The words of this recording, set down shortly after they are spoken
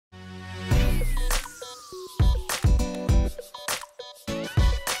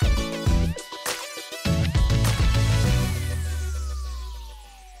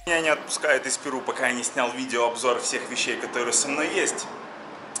Меня не отпускают из Перу, пока я не снял видео обзор всех вещей, которые со мной есть.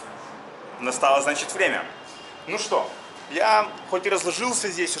 Настало, значит, время. Ну что, я хоть и разложился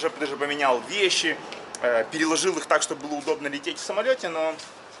здесь, уже даже поменял вещи, переложил их так, чтобы было удобно лететь в самолете, но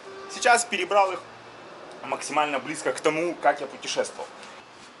сейчас перебрал их максимально близко к тому, как я путешествовал.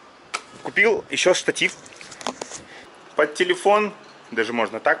 Купил еще штатив под телефон, даже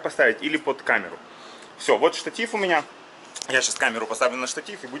можно так поставить, или под камеру. Все, вот штатив у меня. Я сейчас камеру поставлю на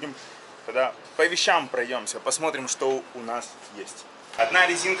штатив и будем тогда по вещам пройдемся, посмотрим, что у нас есть. Одна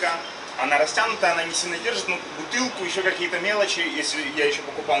резинка, она растянутая, она не сильно держит, но бутылку, еще какие-то мелочи, если я еще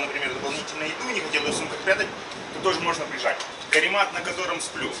покупал, например, дополнительную еду, не хотел ее в сумках прятать, то тоже можно прижать. Каремат, на котором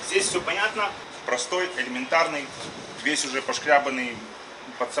сплю. Здесь все понятно, простой, элементарный, весь уже пошкрябанный,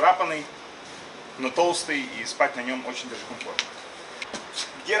 поцарапанный, но толстый, и спать на нем очень даже комфортно.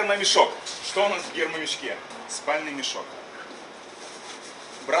 Гермомешок. Что у нас в гермомешке? Спальный мешок.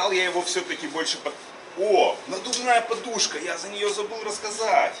 Брал я его все-таки больше под... О, надувная подушка, я за нее забыл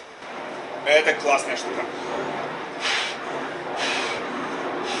рассказать. Это классная штука.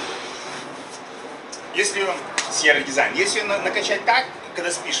 Если ее... Серый дизайн. Если ее накачать так,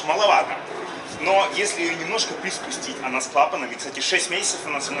 когда спишь, маловато. Но если ее немножко приспустить, она с клапанами. Кстати, 6 месяцев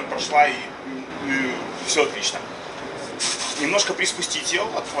она со мной прошла, и все отлично. Немножко приспустить ее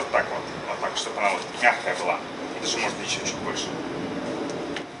вот так вот. Вот так, чтобы она вот мягкая была. Даже можно еще чуть больше.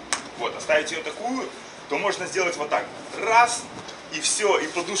 Вот, оставить ее такую, то можно сделать вот так. Раз, и все, и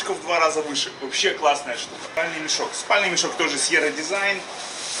подушка в 2 раза выше. Вообще классная штука. Спальный мешок. Спальный мешок тоже серый дизайн.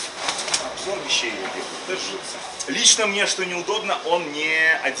 Обзор вещей я делаю, поддержится. Лично мне, что неудобно, он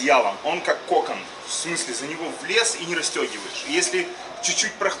не одеялом. Он как кокон. В смысле, за него влез и не расстегиваешь. Если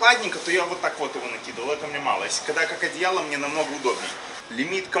чуть-чуть прохладненько, то я вот так вот его накидывал. Это мне мало. Если когда как одеяло, мне намного удобнее.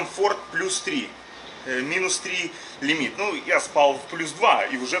 Лимит комфорт +3. -3 лимит. Ну, я спал в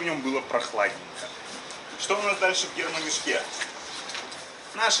 +2, и уже в нем было прохладненько. Что у нас дальше в гермомешке?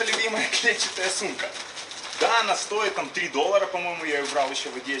 Наша любимая клетчатая сумка. Да, она стоит там $3, по-моему, я ее брал еще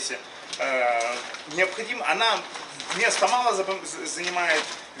в Одессе. Необходимо, она места мало занимает,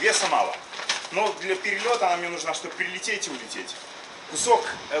 веса мало. Но для перелета она мне нужна, чтобы прилететь и улететь. Кусок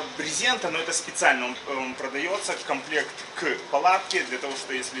брезента, но это специально, он продается, комплект к палатке, для того,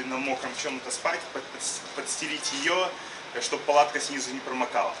 что если на мокром чем-то спать, подстелить ее, чтобы палатка снизу не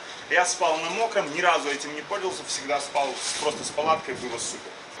промокала. Я спал на мокром, ни разу этим не пользовался, всегда спал просто с палаткой, было супер.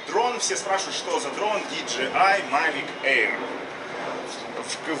 Дрон, все спрашивают, что за дрон, DJI Mavic Air.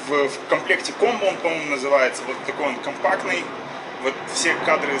 В комплекте комбо он, по-моему, называется, вот такой он компактный, вот все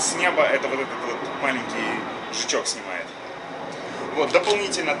кадры с неба, это вот этот вот маленький жучок снимает. Вот,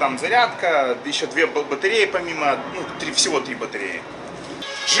 дополнительно там зарядка, еще 2 батареи помимо, ну, всего 3 батареи.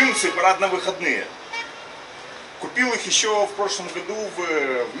 Джинсы парадно-выходные. Купил их еще в прошлом году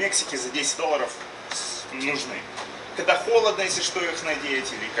в Мексике за $10, нужны. Когда холодно, если что, их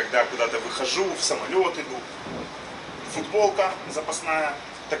надеть, или когда куда-то выхожу, в самолет иду. Футболка запасная,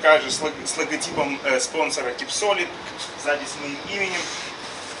 такая же с логотипом спонсора Keep Solid, сзади с моим именем.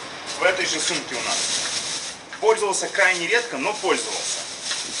 В этой же сумке у нас. Пользовался крайне редко, но пользовался.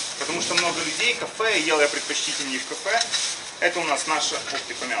 Потому что много людей, кафе, ел я предпочтительнее в кафе. Это у нас наша, ух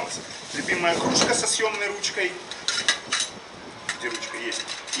ты, помялась, любимая кружка со съемной ручкой. Где ручка есть?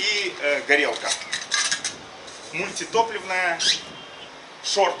 И горелка. Мультитопливная.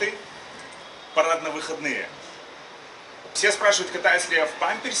 Шорты парадно-выходные. Все спрашивают, катаюсь ли я в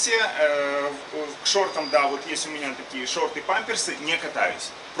памперсе. К шортам, да, вот есть у меня такие шорты-памперсы, не катаюсь.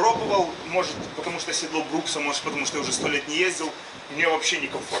 Пробовал, может, потому что седло Брукса, может, потому что я уже 100 лет не ездил. Мне вообще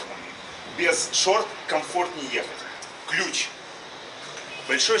некомфортно. Без шорт комфортнее ехать. Ключ.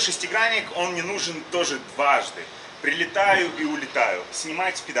 Большой шестигранник, он мне нужен тоже дважды. Прилетаю и улетаю.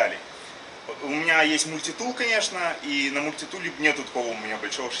 Снимать педали. У меня есть мультитул, конечно, и на мультитуле нету такого у меня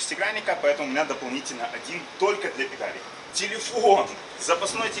большого шестигранника, поэтому у меня дополнительно один только для педалей. Телефон.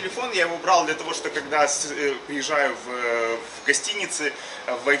 Запасной телефон, я его брал для того, что когда приезжаю в гостинице,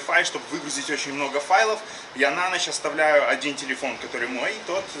 в Wi-Fi, чтобы выгрузить очень много файлов, я на ночь оставляю один телефон, который мой,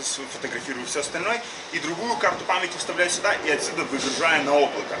 тот, фотографирую все остальное, и другую карту памяти вставляю сюда и отсюда выгружаю на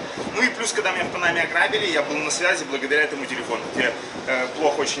облако. Ну и плюс, когда меня в Панаме ограбили, я был на связи благодаря этому телефону, где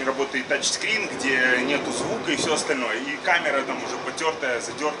плохо очень работает тачскрин, где нету звука и все остальное, и камера там уже потертая,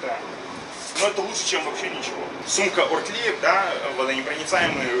 затертая. Но это лучше, чем вообще ничего. Сумка Ортлиев, да,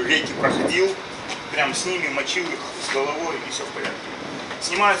 водонепроницаемые, реки проходил, прям с ними мочил их с головой, и все в порядке.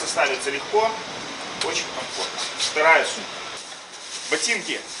 Снимаются, ставятся легко, очень комфортно. Вторая сумка.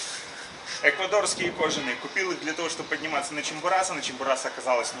 Ботинки. эквадорские кожаные. Купил их для того, чтобы подниматься на Чимбураса. На Чимбураса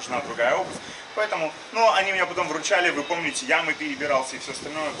оказалась нужна другая обувь. Поэтому, ну, они меня потом вручали, вы помните, ямы перебирался и все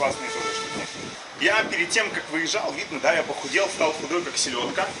остальное, классные тоже штуки. Я перед тем, как выезжал, видно, да, я похудел, стал худой, как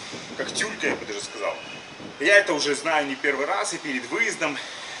селедка, как тюлька, я бы даже сказал. Я это уже знаю не первый раз, и перед выездом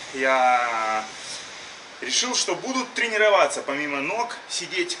я решил, что буду тренироваться, помимо ног,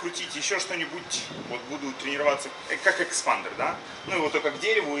 сидеть, крутить, еще что-нибудь, вот буду тренироваться как экспандер, да, ну его только к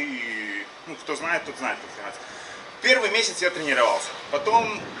дереву, и, ну, кто знает, тот знает, как тренироваться. Первый месяц я тренировался,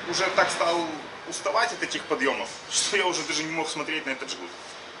 потом уже так стал уставать от этих подъемов, что я уже даже не мог смотреть на этот жгут,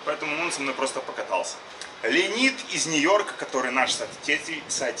 поэтому он со мной просто покатался. Леонид из Нью-Йорка, который наш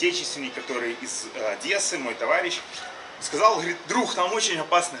соотечественник, который из Одессы, мой товарищ, сказал, говорит, друг, там очень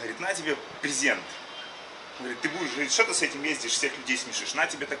опасно, говорит, на тебе презент. Говорит, ты будешь, говорит, что ты с этим ездишь, всех людей смешишь, на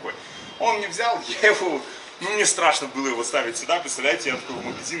тебе такой. Он мне взял, я его, ну мне страшно было его ставить сюда, представляете, я такой в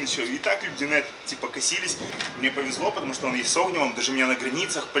магазин еще. И так люди на это типа косились. Мне повезло, потому что он есть с огневым, даже меня на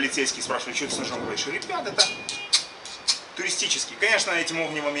границах полицейские спрашивали, что ты с ножом говоришь. Ребят, это туристический. Конечно, этим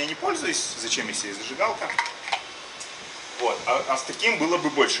огневым я не пользуюсь, зачем, если есть зажигалка. Вот. А с таким было бы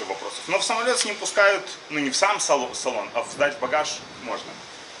больше вопросов. Но в самолет с ним пускают, ну не в сам салон, а сдать багаж можно.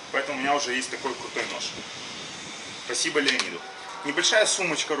 Поэтому у меня уже есть такой крутой нож. Спасибо Леониду. Небольшая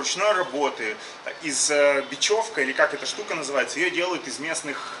сумочка ручной работы, из бечевка, или как эта штука называется, ее делают из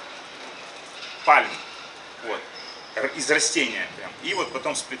местных пальм. Вот. Из растения прям. И вот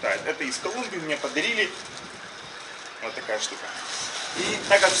потом сплетают. Это из Колумбии мне подарили. Вот такая штука. И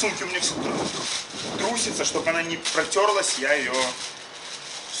так как в сумке у меня все трусится, чтобы она не протерлась, я ее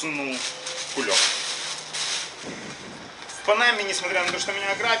сунул в кулек. В Панаме, несмотря на то, что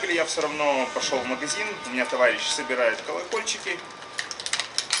меня ограбили, я все равно пошел в магазин. У меня товарищ собирает колокольчики.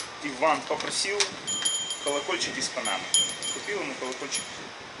 Иван попросил колокольчик из Панамы. Купил ему колокольчик.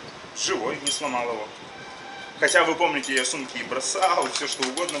 Живой, не сломал его. Хотя вы помните, я сумки и бросал, и все что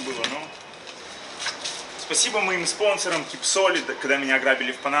угодно было, но... Спасибо моим спонсорам Кипсоли, когда меня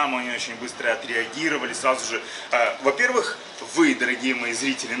ограбили в Панаму, они очень быстро отреагировали, сразу же. Во-первых, вы, дорогие мои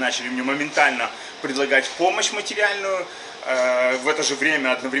зрители, начали мне моментально предлагать помощь материальную, в это же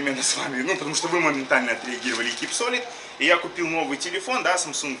время одновременно с вами, ну, потому что вы моментально отреагировали и Кипсоли. И я купил новый телефон, да,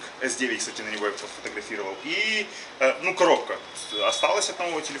 Samsung S9, кстати, на него я фотографировал. И, ну, коробка осталась от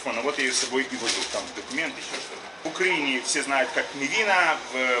нового телефона, вот я ее с собой и вожу, там документы, еще что-то. В Украине все знают как мивина,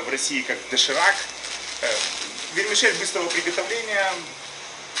 в России как доширак. Вермишель быстрого приготовления.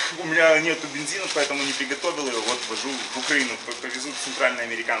 У меня нету бензина, поэтому не приготовил ее. Вот вожу в Украину, повезу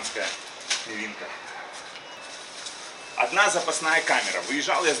центральноамериканская мивинка. Одна запасная камера.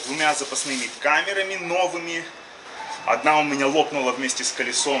 Выезжал я с двумя запасными камерами новыми. Одна у меня лопнула вместе с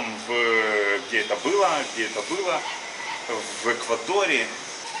колесом где это было, в Эквадоре.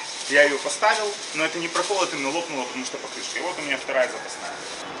 Я ее поставил, но это не проколото, но лопнуло, потому что покрышка. И вот у меня вторая запасная.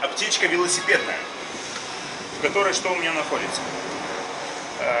 Аптечка велосипедная, в которой что у меня находится?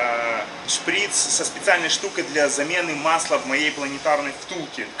 Шприц со специальной штукой для замены масла в моей планетарной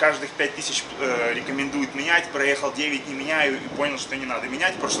втулке. Каждых 5000 рекомендуют менять, проехал 9, не меняю и понял, что не надо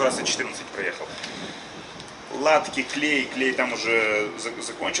менять. В прошлый раз я 14 проехал. Латки, клей там уже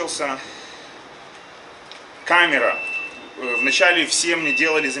закончился. Камера. Вначале все мне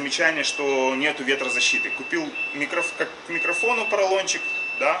делали замечание, что нету ветрозащиты. Купил как к микрофону поролончик,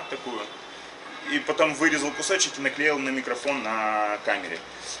 да, такую. И потом вырезал кусочек и наклеил на микрофон на камере.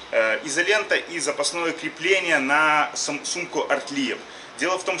 Изолента и запасное крепление на сумку Артлиев.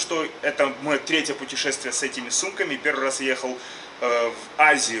 Дело в том, что это мое третье путешествие с этими сумками. Первый раз я ехал в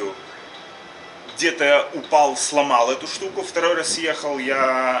Азию. Где-то упал, сломал эту штуку. Второй раз ехал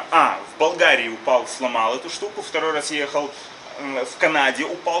я... в Болгарии упал, сломал эту штуку. Второй раз ехал в Канаде,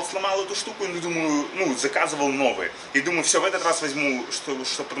 упал, сломал эту штуку. И думаю, ну, заказывал новые. И думаю, все, в этот раз возьму,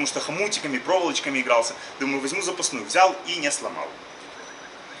 потому что хомутиками, проволочками игрался. Думаю, возьму запасную. Взял и не сломал.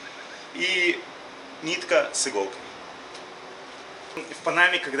 И нитка с иголкой. В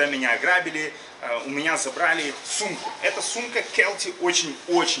Панаме, когда меня ограбили, у меня забрали сумку. Эта сумка Келти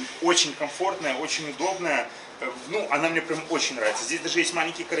очень комфортная, очень удобная. Ну, она мне прям очень нравится. Здесь даже есть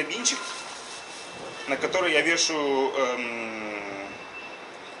маленький карабинчик, на который я вешаю,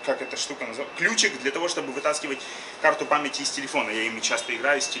 как эта штука называется, ключик для того, чтобы вытаскивать карту памяти из телефона. Я ими часто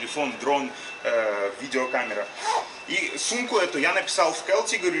играю, с телефон, дрон, видеокамера. И сумку эту я написал в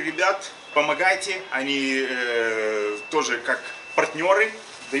Келти, говорю, ребят, помогайте. Они тоже как партнеры,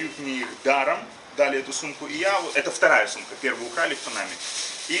 дают мне их даром, дали эту сумку, и это вторая сумка, первую украли в Панаме.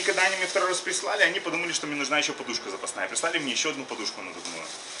 И когда они мне второй раз прислали, они подумали, что мне нужна еще подушка запасная. Прислали мне еще одну подушку надувную.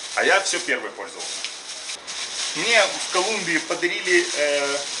 А я все первой пользовался. Мне в Колумбии подарили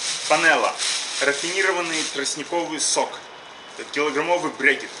Панелла. Рафинированный тростниковый сок. Килограммовый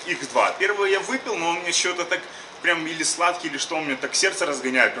брекет. Их 2. Первый я выпил, но он мне что-то так прям или сладкий, или что, у меня так сердце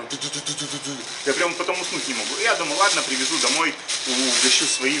разгоняет. Прям я прям потом уснуть не могу. Я думаю, ладно, привезу домой, угощу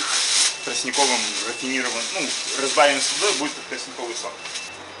своих тростниковым рафинированным, ну, разбавим с водой, будет тростниковый сок.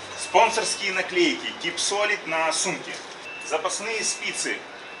 Спонсорские наклейки. Keep Solid на сумке. Запасные спицы.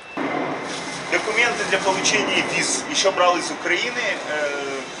 Документы для получения виз. Еще брал из Украины.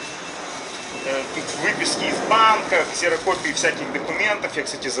 Тут выписки из банка, ксерокопии всяких документов. Я,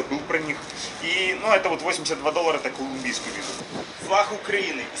 кстати, забыл про них. И, ну, это вот $82, это колумбийскую визу. Флаг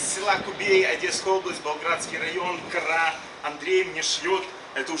Украины. Из села Кубей, Одесская область, Болградский район, Кара. Андрей мне шлет.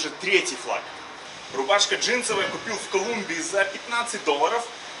 Это уже 3-й флаг. Рубашка джинсовая, купил в Колумбии за $15.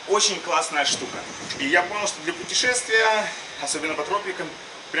 Очень классная штука. И я понял, что для путешествия, особенно по тропикам,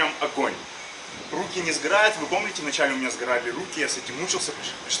 прям огонь. Руки не сгорают. Вы помните, вначале у меня сгорали руки, я с этим мучился,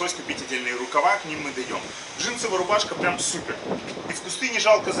 пришлось купить отдельные рукава, к ним мы дойдем. Джинсовая рубашка прям супер. И в кусты не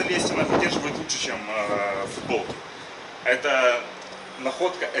жалко залезть, она выдерживает лучше, чем футболки. Это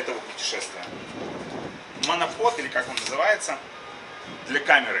находка этого путешествия. Монопод, или как он называется, для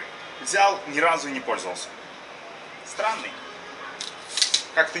камеры. Взял, ни разу не пользовался. Странный.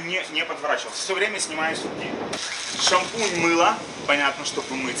 Как-то не подворачивался. Все время снимаю с руки. Шампунь, мыло. Понятно,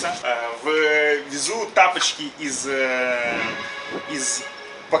 чтобы мыться. Везу тапочки из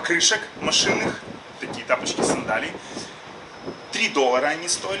покрышек машинных. Такие тапочки сандалий. $3 они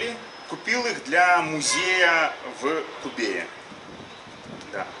стоили. Купил их для музея в Кубее.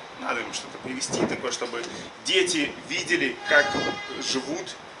 Да, надо им что-то привезти такое, чтобы дети видели, как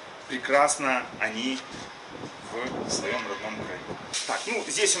живут прекрасно они в своем родном крае. Так, ну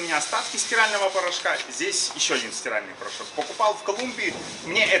здесь у меня остатки стирального порошка, здесь еще один стиральный порошок. Покупал в Колумбии,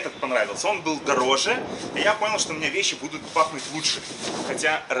 мне этот понравился, он был дороже, и я понял, что у меня вещи будут пахнуть лучше.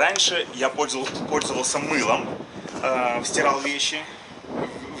 Хотя раньше я пользовался мылом, стирал вещи.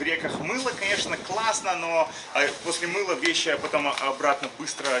 В реках мыло, конечно, классно, но после мыла вещи потом обратно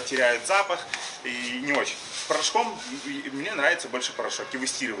быстро теряют запах и не очень. С порошком мне нравится больше порошок и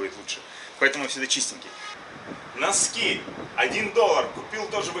выстирывает лучше, поэтому всегда чистенький. Носки. $1. Купил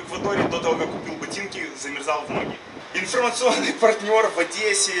тоже в Эквадоре, до того, как купил ботинки, замерзал в ноги. Информационный партнер в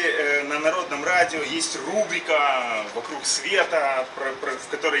Одессе, на Народном радио, есть рубрика «Вокруг света», в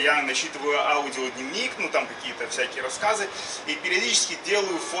которой я насчитываю аудиодневник, ну там какие-то всякие рассказы, и периодически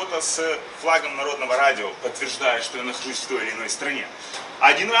делаю фото с флагом Народного радио, подтверждая, что я нахожусь в той или иной стране.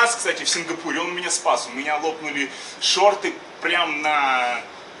 Один раз, кстати, в Сингапуре он меня спас, у меня лопнули шорты прям на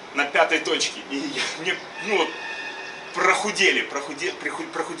 5-й точке, и мне, ну вот, прохудела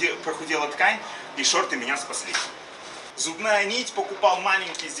ткань, и шорты меня спасли. Зубная нить покупал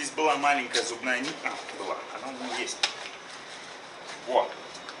маленький, здесь была маленькая зубная нить, была, она у меня есть. Вот.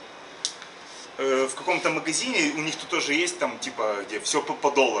 В каком-то магазине, у них тут тоже есть, там, типа, где все по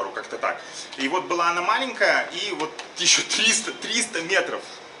 $1, как-то так. И вот была она маленькая, и вот еще 300 метров.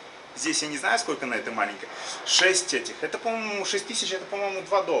 Здесь я не знаю, сколько на этой маленькой. 6 этих. Это, по-моему, 6000, это, по-моему,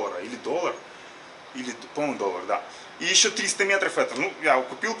 $2. Или $1. Или, по-моему, $1, да. И еще 300 метров это. Ну, я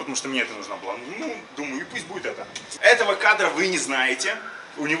купил, потому что мне это нужно было. Ну, думаю, и пусть будет это. Этого кадра вы не знаете.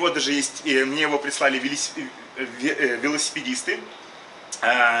 У него даже есть, мне его прислали велосипедисты.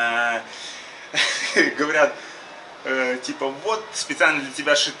 Говорят, типа, вот, специально для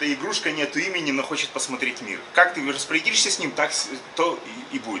тебя шитая игрушка, нету имени, но хочет посмотреть мир. Как ты распорядишься с ним, так то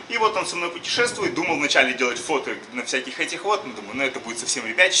и будет. И вот он со мной путешествует, думал вначале делать фото на всяких этих вот, но думаю, ну это будет совсем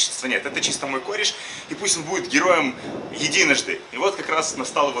ребячество. Нет, это чисто мой кореш, и пусть он будет героем единожды. И вот как раз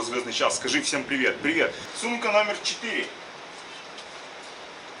настал его звездный час. Скажи всем привет. Привет. Сумка номер 4.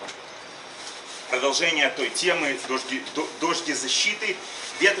 Продолжение той темы, дождезащиты,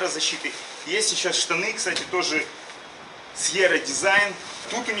 ветрозащиты. Есть еще штаны, кстати, тоже Sierra дизайн.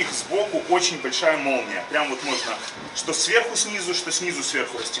 Тут у них сбоку очень большая молния. Прям вот можно что сверху снизу, что снизу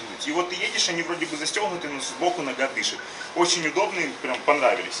сверху расстегнуть. И вот ты едешь, они вроде бы застегнуты, но сбоку нога дышит. Очень удобные, прям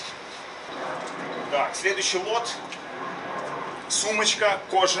понравились. Так, следующий лот. Сумочка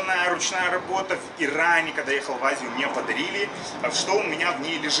кожаная, ручная работа. В Иране, когда ехал в Азию, мне подарили. Что у меня в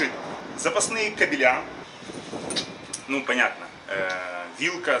ней лежит? Запасные кабеля. Ну, понятно.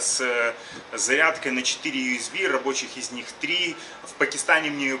 Вилка с зарядкой на 4 USB, рабочих из них 3. В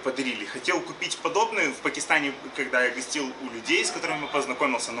Пакистане мне ее подарили. Хотел купить подобную в Пакистане, когда я гостил у людей, с которыми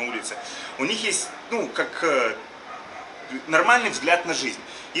познакомился на улице. У них есть, ну, как нормальный взгляд на жизнь.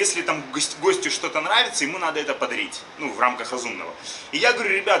 Если там гостю что-то нравится, ему надо это подарить, ну, в рамках разумного. И я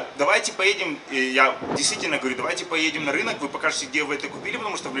говорю, ребят, давайте поедем, я действительно говорю, давайте поедем на рынок, вы покажете, где вы это купили,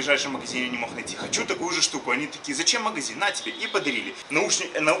 потому что в ближайшем магазине я не мог найти. Хочу такую же штуку. Они такие, зачем магазин? На тебе. И подарили.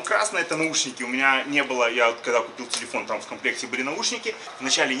 Красные это наушники. У меня не было, я вот когда купил телефон, там в комплекте были наушники.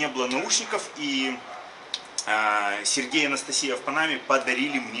 Вначале не было наушников, и Сергей и Анастасия в Панаме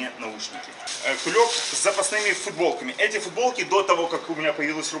подарили мне наушники. Кулек с запасными футболками. Эти футболки до того, как у меня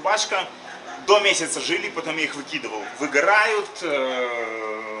появилась рубашка, до месяца жили, потом я их выкидывал. Выгорают,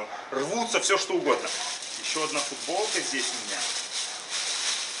 рвутся, все что угодно. Еще одна футболка здесь у меня,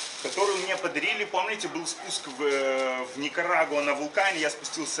 которую мне подарили. Помните, был спуск в Никарагуа на вулкане, я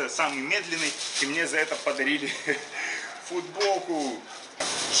спустился самый медленный, и мне за это подарили футболку.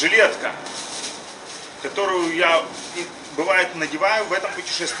 Жилетка, которую я, бывает, надеваю, в этом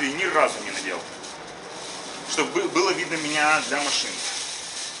путешествии ни разу не надел, чтобы было видно меня для машин.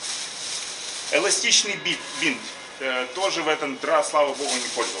 Эластичный бинт, тоже в этом раз, слава богу, не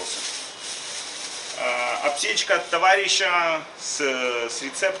пользовался. Аптечка от товарища с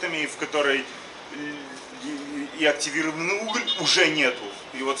рецептами, в которой и активированный уголь уже нету.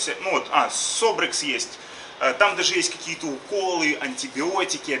 И вот, ну вот, Собрекс есть. Там даже есть какие-то уколы,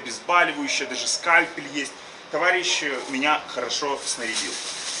 антибиотики, обезболивающие, даже скальпель есть. Товарищ меня хорошо снарядил.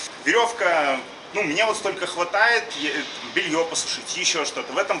 Веревка, ну, мне вот столько хватает, белье посушить, еще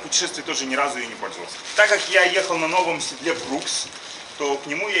что-то. В этом путешествии тоже ни разу ее не пользовался. Так как я ехал на новом седле Брукс, то к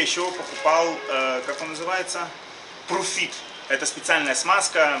нему я еще покупал, как он называется, Пруфит. Это специальная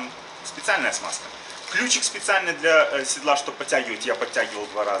смазка, Ключик специальный для седла, чтобы подтягивать, я подтягивал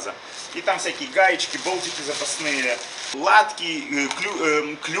 2 раза. И там всякие гаечки, болтики запасные, латки,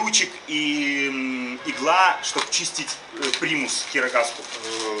 ключик и игла, чтобы чистить примус, кирогазку,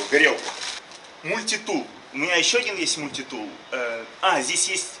 горелку. Мультитул. У меня еще один есть мультитул. Здесь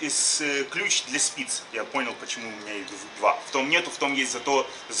есть ключ для спиц. Я понял, почему у меня их 2. В том нету, в том есть зато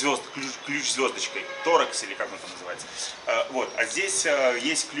ключ звездочкой. Торакс или как он там называется. Вот. А здесь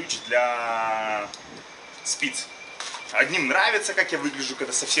есть ключ для спиц. Одним нравится, как я выгляжу,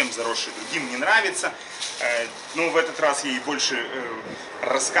 когда совсем заросший, другим не нравится. Но в этот раз я и больше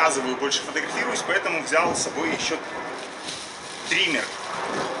рассказываю, больше фотографируюсь, поэтому взял с собой еще триммер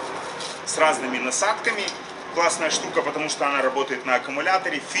с разными насадками. Классная штука, потому что она работает на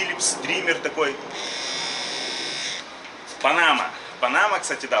аккумуляторе. Philips триммер такой. Панама. Панама,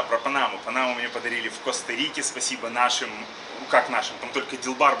 кстати, да, про Панаму. Панаму мне подарили в Коста-Рике, спасибо нашим, ну как нашим, там только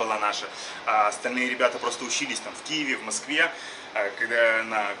Дилбар была наша, а остальные ребята просто учились там в Киеве, в Москве, когда я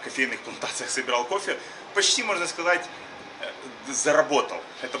на кофейных плантациях собирал кофе. Почти, можно сказать, заработал.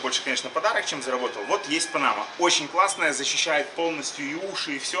 Это больше, конечно, подарок, чем заработал. Вот есть Панама. Очень классная, защищает полностью и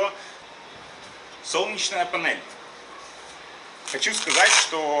уши, и все. Солнечная панель. Хочу сказать,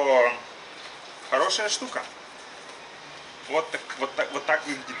 что хорошая штука. Вот так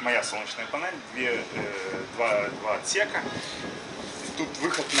выглядит моя солнечная панель. Два отсека. Тут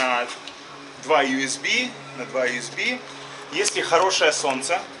выход на 2 USB. Если хорошее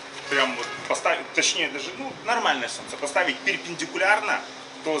солнце, прям вот поставить, точнее даже нормальное солнце, поставить перпендикулярно,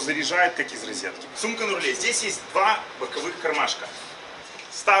 то заряжает как из розетки. Сумка на руле. Здесь есть 2 боковых кармашка.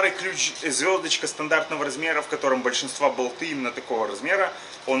 Старый ключ звездочка стандартного размера, в котором большинство болты именно такого размера.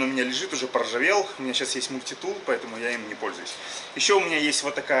 Он у меня лежит, уже поржавел. У меня сейчас есть мультитул, поэтому я им не пользуюсь. Еще у меня есть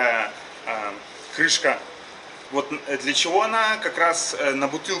вот такая крышка. Вот для чего она? Как раз на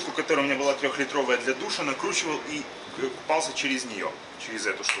бутылку, которая у меня была 3-литровая для душа, накручивал и купался через нее, через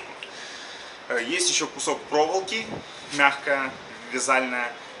эту штуку. Есть еще кусок проволоки, мягкая,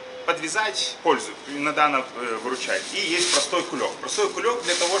 вязальная. Подвязать пользу, иногда она выручает. И есть простой кулек. Простой кулек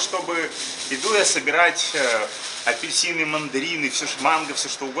для того, чтобы иду я собирать апельсины, мандарины, манго, все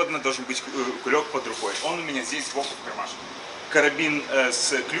что угодно, должен быть кулек под рукой. Он у меня здесь сбоку в кармашке. Карабин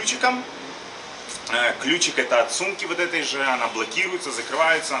с ключиком. Ключик это от сумки вот этой же, она блокируется,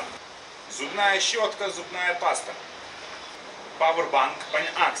 закрывается. Зубная щетка, зубная паста. Пауэрбанк.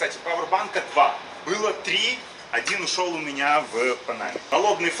 Кстати, пауэрбанка 2. Было 3. Один ушел у меня в Панаме.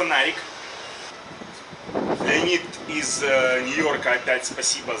 Налобный фонарик. Леонид из Нью-Йорка, опять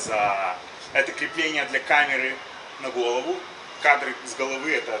спасибо за это крепление для камеры на голову. Кадры с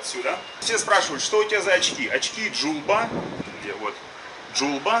головы это отсюда. Все спрашивают, что у тебя за очки? Очки Джулба. Где? Вот.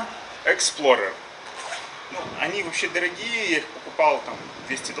 Джулба Explorer. Ну, они вообще дорогие, я их покупал там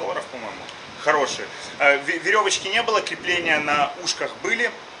 $200, по-моему. Хорошие. Веревочки не было, крепления на ушках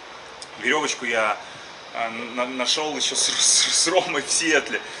были. Веревочку я нашел еще с Ромой в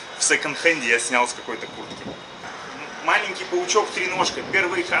Сиэтле. В секонд-хенде я снял с какой-то куртки. маленький паучок, треножка.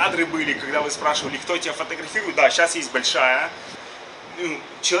 Первые кадры были, когда вы спрашивали, кто тебя фотографирует. Да, сейчас есть большая.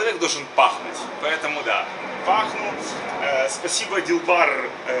 Человек должен пахнуть, поэтому да, пахну. Спасибо, Дилбар,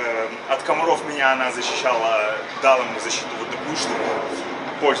 от комаров меня она защищала, дал ему защиту вот такую штуку.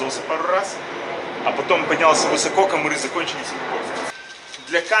 Пользовался пару раз, а потом поднялся высоко, комары закончились и не пользовался.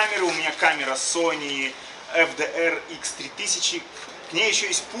 Для камеры у меня камера Sony FDR X3000. К ней еще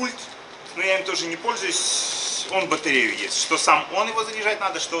есть пульт, но я им тоже не пользуюсь. Он батарею есть. Что сам он его заряжать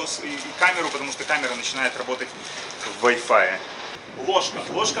надо, что и камеру, потому что камера начинает работать в Wi-Fi. Ложка.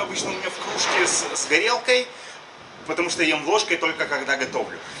 Ложка обычно у меня в кружке с горелкой, потому что ем ложкой только когда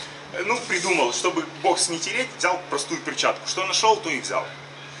готовлю. Ну, придумал, чтобы бокс не тереть, взял простую перчатку. Что нашел, то и взял.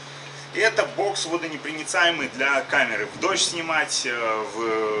 И это бокс водонепроницаемый для камеры. В дождь снимать,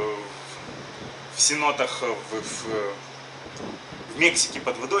 в сенотах, в Мексике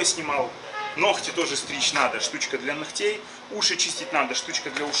под водой снимал. Ногти тоже стричь надо, штучка для ногтей. Уши чистить надо, штучка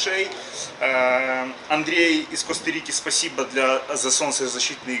для ушей. Андрей из Коста-Рики, спасибо за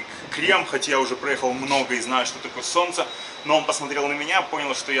солнцезащитный крем. Хотя я уже проехал много и знаю, что такое солнце. Но он посмотрел на меня,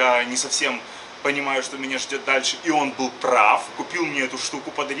 понял, что я не совсем понимаю, что меня ждет дальше. И он был прав. Купил мне эту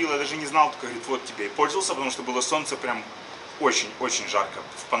штуку, подарил. Я даже не знал, только говорит, вот тебе. И пользовался, потому что было солнце прям очень-очень жарко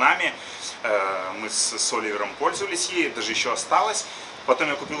в Панаме. Мы с Оливером пользовались ей, даже еще осталось. Потом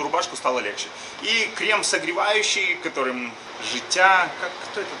я купил рубашку, стало легче. И крем согревающий, которым життя...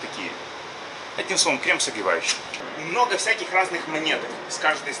 Кто это такие? Одним словом, крем согревающий. Много всяких разных монеток. С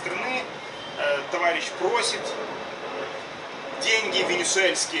каждой страны товарищ просит. Деньги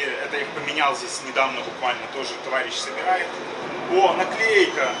венесуэльские, это я их поменял здесь недавно буквально, тоже товарищ собирает. О,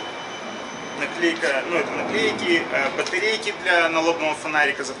 наклейка. Наклейка, ну это наклейки, батарейки для налобного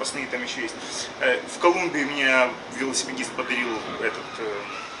фонарика запасные там еще есть. В Колумбии мне велосипедист подарил этот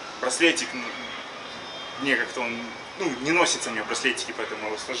браслетик. Мне как-то он, ну, не носится у меня браслетики, поэтому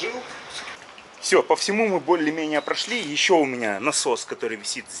его сложил. Все, по всему мы более-менее прошли. Еще у меня насос, который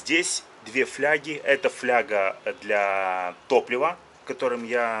висит здесь. Две фляги. Это фляга для топлива, которым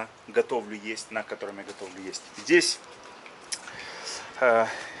я готовлю есть, на котором я готовлю есть. Здесь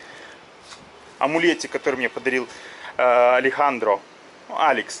амулетик, который мне подарил Алехандро,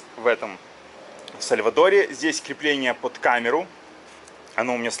 Алекс в Сальвадоре. Здесь крепление под камеру.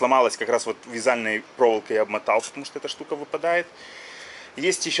 Оно у меня сломалось, как раз вот вязальной проволокой я обмотал, потому что эта штука выпадает.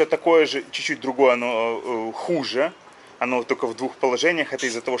 Есть еще такое же, чуть-чуть другое, оно хуже. Оно только в двух положениях. Это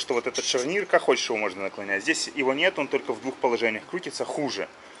из-за того, что вот этот шарнир, как хочешь его можно наклонять. Здесь его нет, он только в двух положениях крутится, хуже.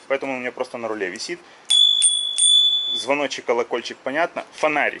 Поэтому он у меня просто на руле висит. Звоночек, колокольчик, понятно.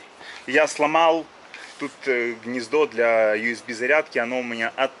 Фонарь. Я сломал тут гнездо для USB зарядки, оно у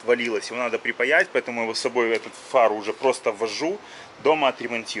меня отвалилось. Его надо припаять, поэтому его с собой, этот фару, уже просто ввожу. Дома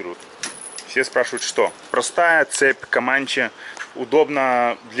отремонтирую. Все спрашивают, что? Простая цепь, команче.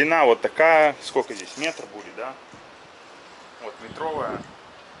 Удобно. Длина вот такая. Сколько здесь? Метр будет, да? Вот, метровая.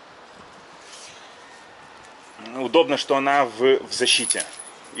 Удобно, что она в защите.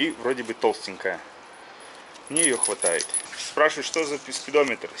 И вроде бы толстенькая. Мне ее хватает. Спрашивают, что за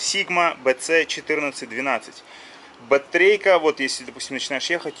спидометр. Sigma BC 1412. Батарейка, вот если, допустим, начинаешь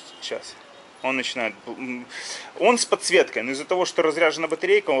ехать, сейчас, он начинает... Он с подсветкой, но из-за того, что разряжена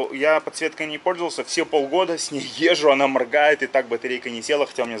батарейка, я подсветкой не пользовался, все полгода с ней езжу, она моргает, и так батарейка не села,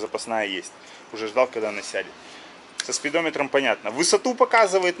 хотя у меня запасная есть. Уже ждал, когда она сядет. Со спидометром понятно. Высоту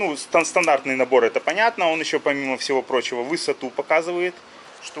показывает, ну, стандартный набор, это понятно. Он еще, помимо всего прочего, высоту показывает.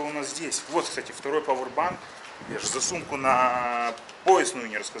 Что у нас здесь? Вот, кстати, второй пауэрбанк. Я же за сумку на поясную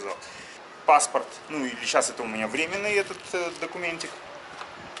не рассказал. Паспорт, ну, или сейчас это у меня временный этот документик.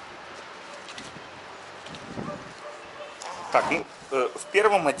 Так, ну, в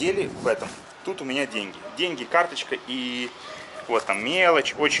первом отделе, в этом, тут у меня деньги. Деньги, карточка и... Вот там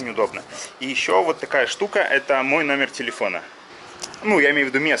мелочь, очень удобно. И еще вот такая штука, это мой номер телефона. Ну, я имею в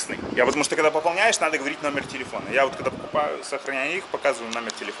виду местный. Я потому что когда пополняешь, надо говорить номер телефона. Я вот когда покупаю, сохраняю их, показываю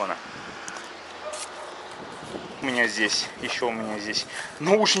номер телефона. У меня здесь, еще у меня здесь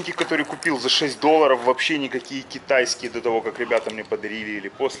наушники, которые купил за $6. Вообще никакие китайские, до того, как ребята мне подарили, или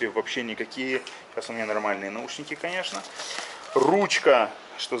после, вообще никакие. Сейчас у меня нормальные наушники, конечно. Ручка.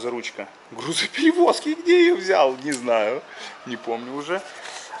 Что за ручка? Грузоперевозки. Где я ее взял? Не знаю. Не помню уже.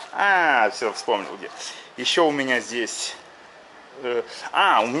 А, все, вспомнил где. Еще у меня здесь...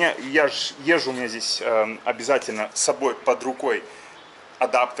 у меня... Я езжу, у меня здесь обязательно с собой под рукой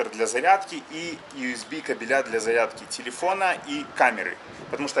адаптер для зарядки и USB кабеля для зарядки телефона и камеры.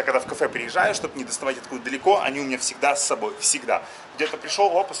 Потому что я когда в кафе приезжаю, чтобы не доставать откуда далеко, они у меня всегда с собой. Всегда. Где-то пришел,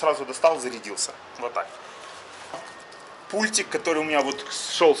 оп, сразу достал, зарядился. Вот так. пультик, который у меня вот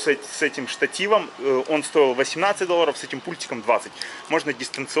шел с этим штативом, он стоил $18, с этим пультиком 20. Можно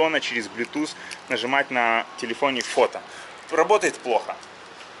дистанционно через Bluetooth нажимать на телефоне фото. Работает плохо.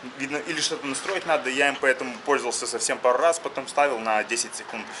 Видно, или что-то настроить надо, я им поэтому пользовался совсем пару раз, потом ставил на 10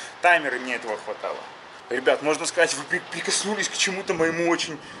 секунд таймер, и мне этого хватало. Ребят, можно сказать, вы прикоснулись к чему-то моему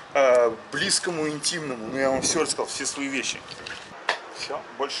очень близкому, интимному, но я вам все рассказал, все свои вещи. Все,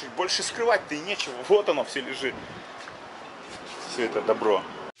 больше скрывать-то и нечего, вот оно все лежит. Все это добро.